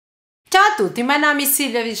Ciao a tutti, mein Name ist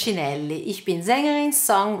Silvia Vicinelli. Ich bin Sängerin,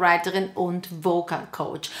 Songwriterin und Vocal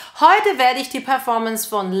Coach. Heute werde ich die Performance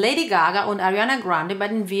von Lady Gaga und Ariana Grande bei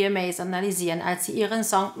den VMAs analysieren, als sie ihren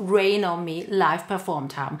Song Rain on Me live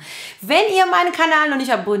performt haben. Wenn ihr meinen Kanal noch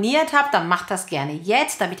nicht abonniert habt, dann macht das gerne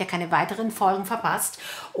jetzt, damit ihr keine weiteren Folgen verpasst.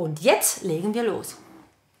 Und jetzt legen wir los.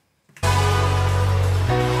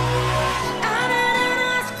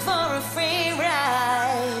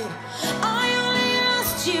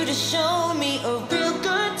 Show me a real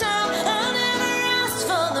good time. I never asked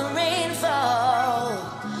for the rainfall.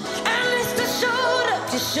 At least I showed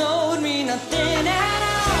up. You showed me nothing at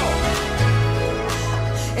all.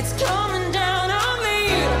 It's coming down on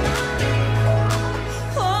me.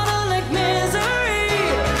 Water like misery.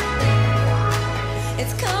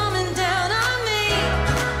 It's coming down on me.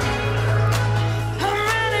 I'm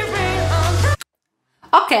ready, rain on.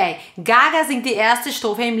 Okay, Gaga singt die erste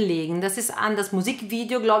Strophe im Liegen. Das ist an das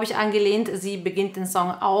Musikvideo, glaube ich, angelehnt. Sie beginnt den Song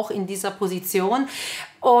auch in dieser Position.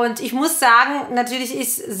 Und ich muss sagen, natürlich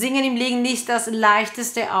ist Singen im Liegen nicht das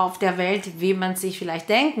Leichteste auf der Welt, wie man sich vielleicht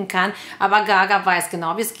denken kann. Aber Gaga weiß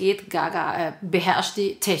genau, wie es geht. Gaga beherrscht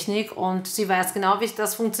die Technik und sie weiß genau, wie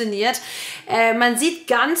das funktioniert. Man sieht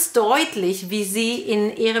ganz deutlich, wie sie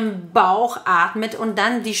in ihrem Bauch atmet und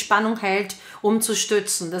dann die Spannung hält, um zu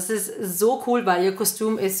stützen. Das ist so cool, weil ihr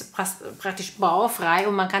Kostüm ist praktisch bauchfrei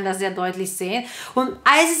und man kann das sehr deutlich sehen. Und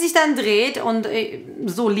als sie sich dann dreht und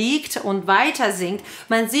so liegt und weiter singt,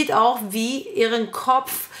 man sieht auch, wie ihren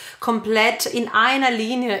Kopf komplett in einer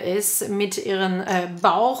Linie ist mit ihrem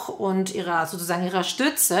Bauch und ihrer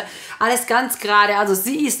Stütze. Alles ganz gerade. Also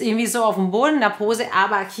sie ist irgendwie so auf dem Boden in der Pose,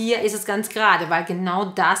 aber hier ist es ganz gerade, weil genau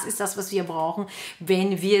das ist das, was wir brauchen,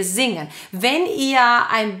 wenn wir singen. Wenn ihr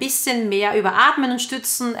ein bisschen mehr über Atmen und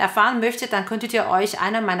Stützen erfahren möchtet, dann könntet ihr euch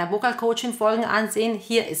eine meiner Vocal Coaching Folgen ansehen.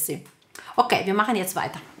 Hier ist sie. Okay, wir machen jetzt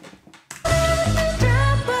weiter.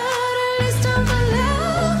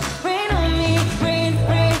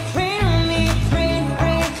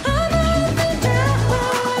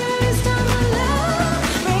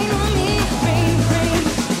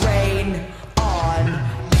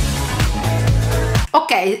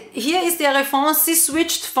 Okay, hier ist der Refrain, sie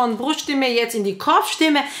switcht von Bruststimme jetzt in die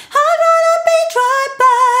Kopfstimme.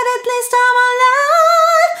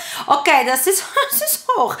 Okay, das ist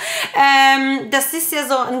hoch. Das ist ja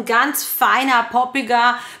so ein ganz feiner,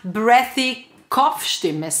 poppiger, breathy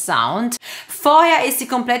Kopfstimme-Sound. Vorher ist sie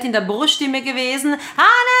komplett in der Bruststimme gewesen. I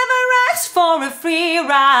never asked for a free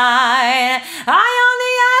ride. I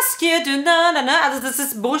only ask you to na na na. Also das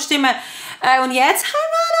ist Bruststimme. Und jetzt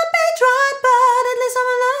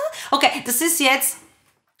okay, das ist jetzt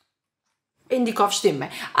in die Kopfstimme.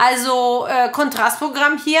 Also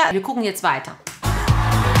Kontrastprogramm hier. Wir gucken jetzt weiter.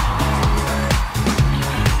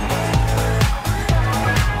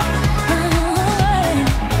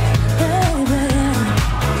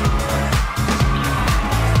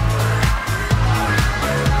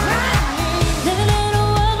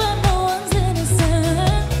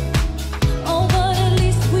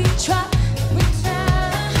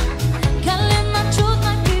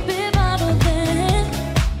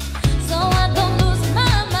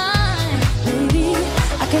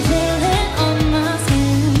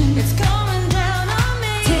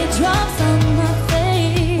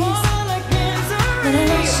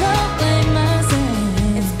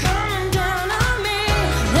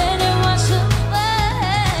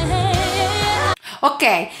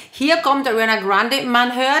 Okay, hier kommt Ariana Grande.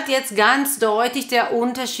 Man hört jetzt ganz deutlich der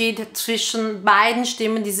Unterschied zwischen beiden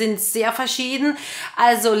Stimmen. Die sind sehr verschieden.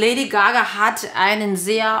 Also Lady Gaga hat einen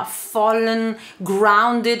sehr vollen,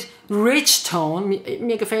 grounded, rich Tone.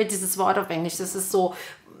 Mir gefällt dieses Wort auf Englisch. Das ist so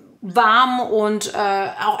warm und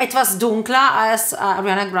auch etwas dunkler als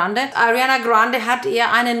Ariana Grande. Ariana Grande hat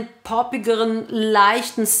eher einen poppigeren,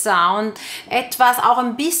 leichten Sound, etwas auch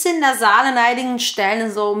ein bisschen nasal an einigen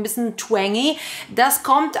Stellen, so ein bisschen twangy. Das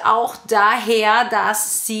kommt auch daher,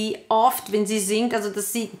 dass sie oft, wenn sie singt, also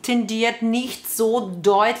dass sie tendiert, nicht so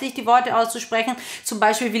deutlich die Worte auszusprechen, zum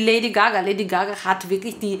Beispiel wie Lady Gaga. Lady Gaga hat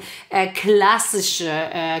wirklich die klassische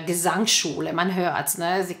Gesangsschule, man hört's,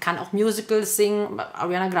 ne? Sie kann auch Musicals singen,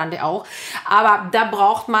 Ariana Grande auch, aber da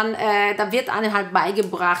braucht man, da wird einem halt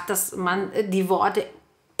beigebracht, dass man die Worte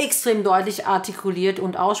extrem deutlich artikuliert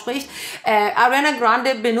und ausspricht. Ariana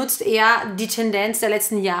Grande benutzt eher die Tendenz der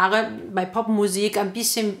letzten Jahre bei Popmusik ein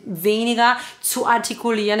bisschen weniger zu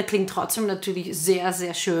artikulieren. Klingt trotzdem natürlich sehr,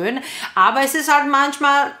 sehr schön, aber es ist halt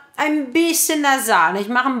manchmal ein bisschen nasal. Ich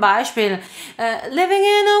mache ein Beispiel. Living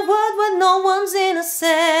in a world where no one's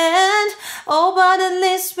innocent. Oh, but at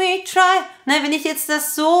least we try. Ne, wenn ich jetzt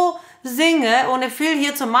das so singe, ohne viel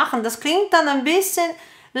hier zu machen, das klingt dann ein bisschen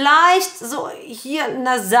leicht so hier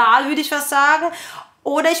nasal, würde ich fast sagen.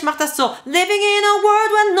 Oder ich mache das so, living in a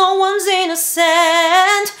world where no one's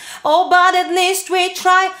innocent. Oh, but at least we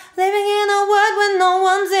try. Living in a world where no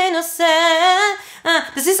one's innocent.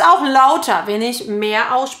 Das ist auch lauter, wenn ich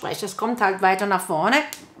mehr ausspreche. Es kommt halt weiter nach vorne.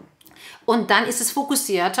 Und dann ist es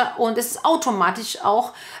fokussierter und es ist automatisch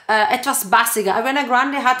auch etwas bassiger. Ariana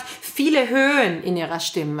Grande hat viele Höhen in ihrer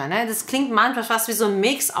Stimme. Ne? Das klingt manchmal fast wie so ein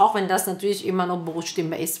Mix, auch wenn das natürlich immer noch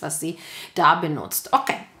Bruststimme ist, was sie da benutzt.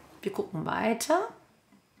 Okay, wir gucken weiter.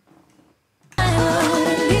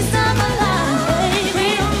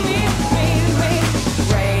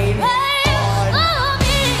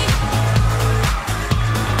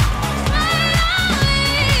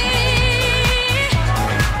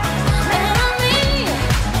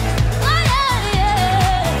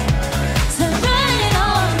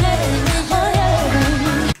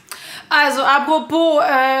 Also apropos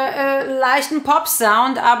leichten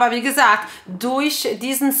Pop-Sound, aber wie gesagt, durch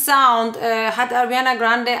diesen Sound hat Ariana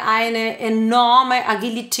Grande eine enorme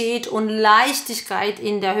Agilität und Leichtigkeit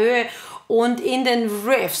in der Höhe und in den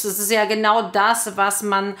Riffs. Das ist ja genau das, was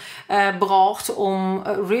man braucht, um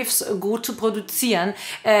Riffs gut zu produzieren.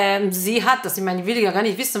 Sie hat das, ich meine, ich will ja gar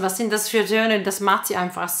nicht wissen, was sind das für Töne, das macht sie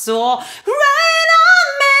einfach so. Rain on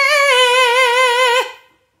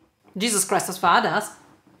me! Jesus Christ, was war das?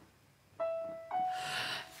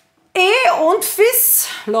 E und Fis,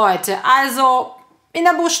 Leute, also in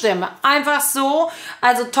der Bruststimme, einfach so,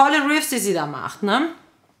 also tolle Riffs, die sie da macht, ne?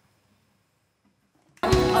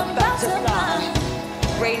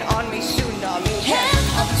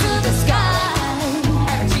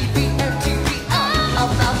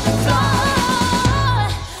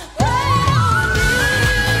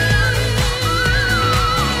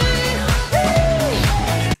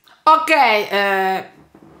 Okay,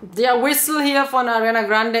 der Whistle hier von Ariana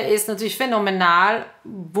Grande ist natürlich phänomenal.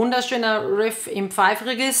 Wunderschöner Riff im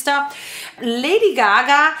Pfeifregister. Lady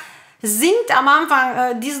Gaga singt am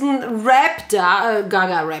Anfang diesen Rap da,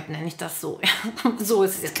 Gaga-Rap nenne ich das so. So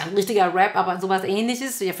ist es kein richtiger Rap, aber sowas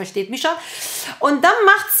ähnliches, ihr versteht mich schon. Und dann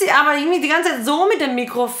macht sie aber irgendwie die ganze Zeit so mit dem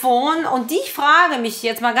Mikrofon und ich frage mich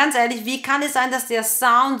jetzt mal ganz ehrlich, wie kann es sein, dass der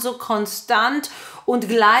Sound so konstant und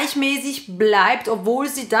gleichmäßig bleibt, obwohl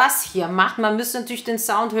sie das hier macht. Man müsste natürlich den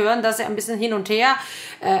Sound hören, dass er ein bisschen hin und her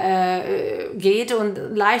geht und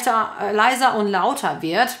leiser und lauter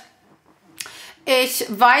wird. Ich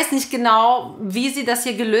weiß nicht genau, wie sie das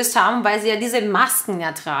hier gelöst haben, weil sie ja diese Masken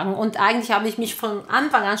ja tragen. Und eigentlich habe ich mich von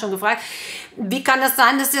Anfang an schon gefragt, wie kann das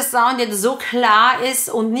sein, dass der Sound jetzt so klar ist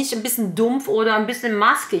und nicht ein bisschen dumpf oder ein bisschen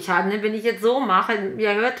maskig hat. Ne? Wenn ich jetzt so mache,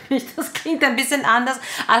 ihr hört mich, das klingt ein bisschen anders,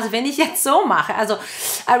 als wenn ich jetzt so mache. Also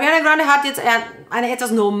Ariana Grande hat jetzt eine etwas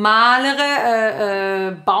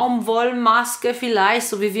normalere Baumwollmaske vielleicht,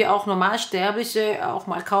 so wie wir auch Normalsterbliche auch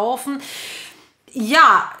mal kaufen.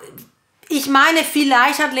 Ja, ich meine,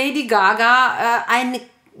 vielleicht hat Lady Gaga ein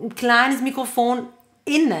kleines Mikrofon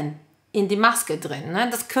innen in die Maske drin. Ne?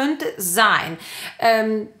 Das könnte sein.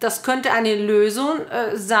 Das könnte eine Lösung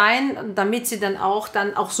sein, damit sie dann auch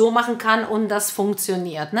so machen kann und das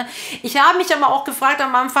funktioniert. Ne? Ich habe mich aber auch gefragt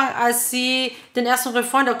am Anfang, als sie den ersten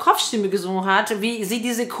Refrain der Kopfstimme gesungen hat, wie sie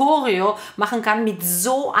diese Choreo machen kann mit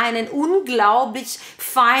so einem unglaublich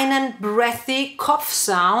feinen, breathy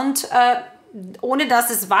Kopfsound, ohne dass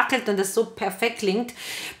es wackelt und es so perfekt klingt.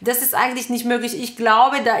 Das ist eigentlich nicht möglich. Ich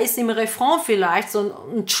glaube, da ist im Refrain vielleicht so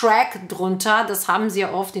ein Track drunter, das haben sie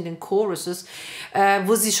ja oft in den Choruses,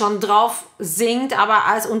 wo sie schon drauf singt, aber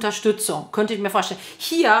als Unterstützung, könnte ich mir vorstellen.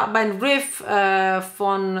 Hier beim Riff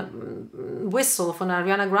von Whistle von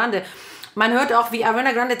Ariana Grande, man hört auch, wie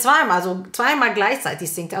Ariana Grande zweimal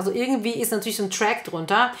gleichzeitig singt. Also irgendwie ist natürlich so ein Track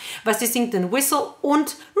drunter, was sie singt, den Whistle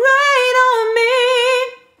und Rain on Me.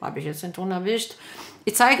 Habe ich jetzt den Ton erwischt?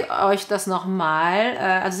 Ich zeige euch das nochmal.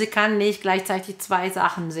 Also sie kann nicht gleichzeitig zwei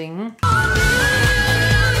Sachen singen.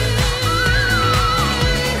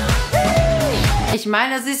 Ich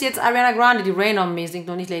meine, das ist jetzt Ariana Grande, die Rain on Me singt,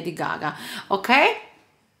 und nicht Lady Gaga. Okay?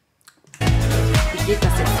 Wie geht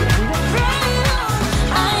das jetzt hier?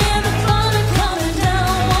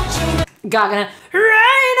 Gaga.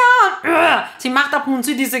 Sie macht ab und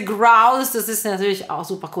zu diese Growls, das ist natürlich auch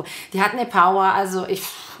super cool. Die hat eine Power, also ich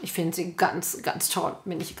finde sie ganz, ganz toll,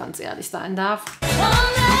 wenn ich ganz ehrlich sein darf.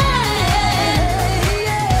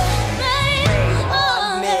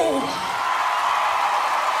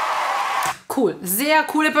 cool. Sehr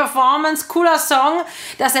coole Performance, cooler Song.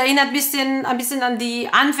 Das erinnert ein bisschen an die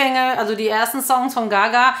Anfänge, also die ersten Songs von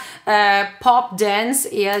Gaga. Pop, Dance,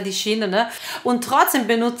 eher die Schiene, ne? Und trotzdem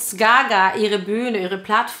benutzt Gaga ihre Bühne, ihre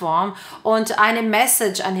Plattform und eine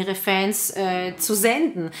Message an ihre Fans zu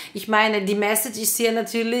senden. Ich meine, die Message ist hier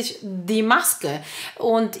natürlich die Maske.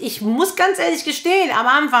 Und ich muss ganz ehrlich gestehen, am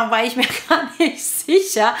Anfang war ich mir gar nicht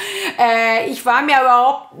sicher. Ich war mir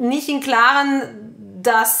überhaupt nicht im Klaren,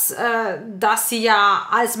 dass sie ja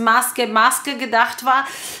als Maske gedacht war.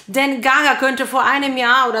 Denn Gaga könnte vor einem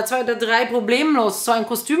Jahr oder 2 oder 3 problemlos so ein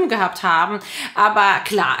Kostüm gehabt haben. Aber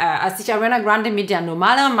klar, als ich Ariana Grande mit der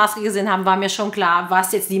normaleren Maske gesehen habe, war mir schon klar,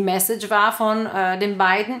 was jetzt die Message war von den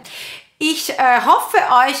beiden. Ich hoffe,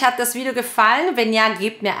 euch hat das Video gefallen. Wenn ja,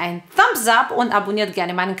 gebt mir einen Thumbs up und abonniert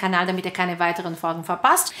gerne meinen Kanal, damit ihr keine weiteren Folgen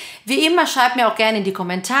verpasst. Wie immer, schreibt mir auch gerne in die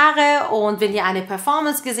Kommentare und wenn ihr eine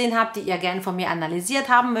Performance gesehen habt, die ihr gerne von mir analysiert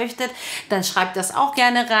haben möchtet, dann schreibt das auch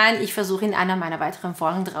gerne rein. Ich versuche in einer meiner weiteren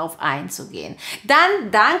Folgen drauf einzugehen.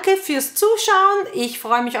 Dann danke fürs Zuschauen. Ich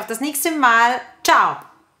freue mich auf das nächste Mal. Ciao!